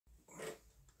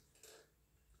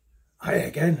Hi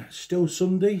again, still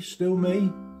Sunday, still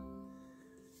me.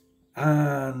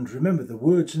 And remember, the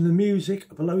words and the music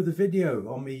are below the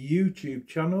video on my YouTube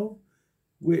channel,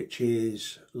 which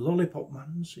is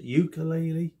Lollipopman's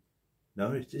Ukulele.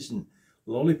 No, it isn't.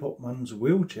 Lollipopman's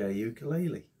Wheelchair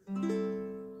Ukulele.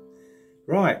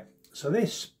 Right, so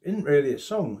this isn't really a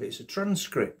song, it's a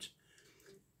transcript.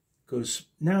 Because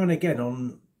now and again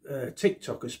on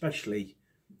TikTok especially,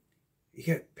 you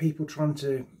get people trying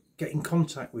to get in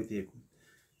contact with you,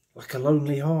 like a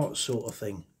lonely heart sort of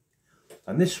thing.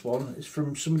 And this one is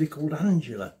from somebody called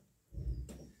Angela.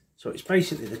 So it's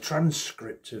basically the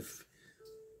transcript of,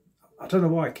 I don't know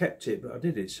why I kept it, but I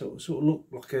did it. So it sort of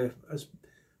looked like a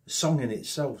song in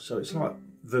itself. So it's like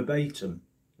verbatim,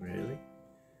 really.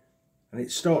 And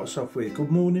it starts off with, "Good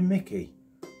morning, Mickey."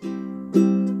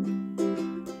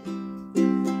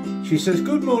 She says,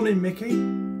 "Good morning, Mickey."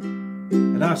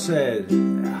 And I said,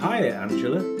 "Hiya,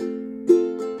 Angela."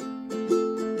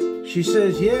 She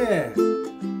says, "Yeah,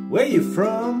 where you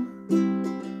from?"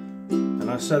 And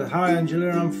I said, "Hi,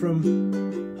 Angela, I'm from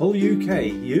whole UK.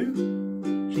 You?"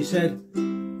 She said,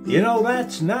 "You know,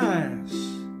 that's nice.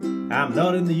 I'm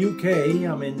not in the UK,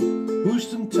 I'm in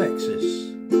Houston,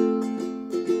 Texas.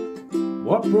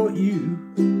 What brought you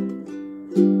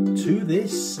to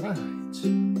this site?"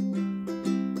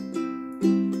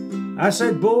 I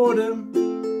said, "Boredom,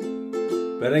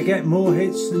 but I get more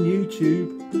hits than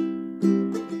YouTube."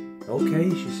 "Okay,"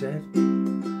 she said.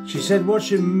 She said,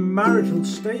 "What's your marital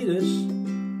status?"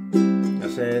 I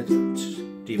said,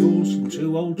 "Divorced and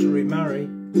too old to remarry."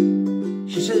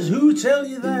 She says, "Who tell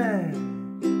you that?"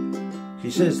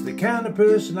 She says, "The kind of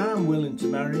person I'm willing to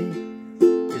marry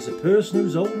is a person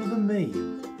who's older than me."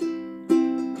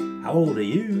 "How old are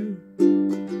you?"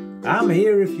 "I'm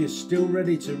here if you're still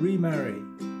ready to remarry.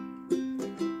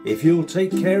 If you'll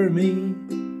take care of me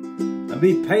and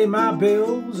be paying my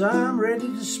bills, I'm ready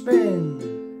to spend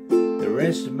the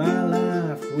rest of my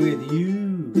life with you,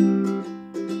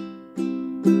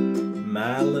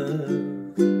 my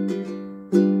love."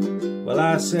 Well,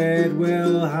 I said,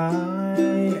 "Well, hi,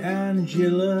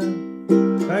 Angela.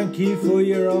 Thank you for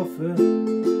your offer.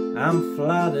 I'm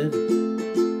flattered,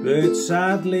 but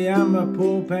sadly I'm a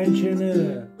poor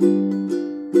pensioner,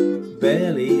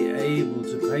 barely able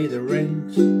to pay the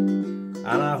rent, and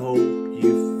I hope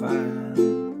you find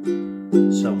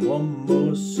someone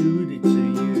more suited to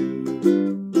you."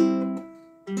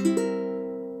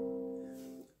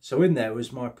 So in there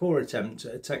was my poor attempt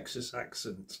at a Texas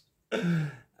accent.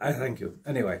 I thank you.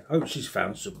 Anyway, hope she's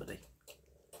found somebody.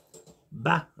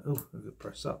 Bah. Oh, I've got to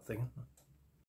press that thing.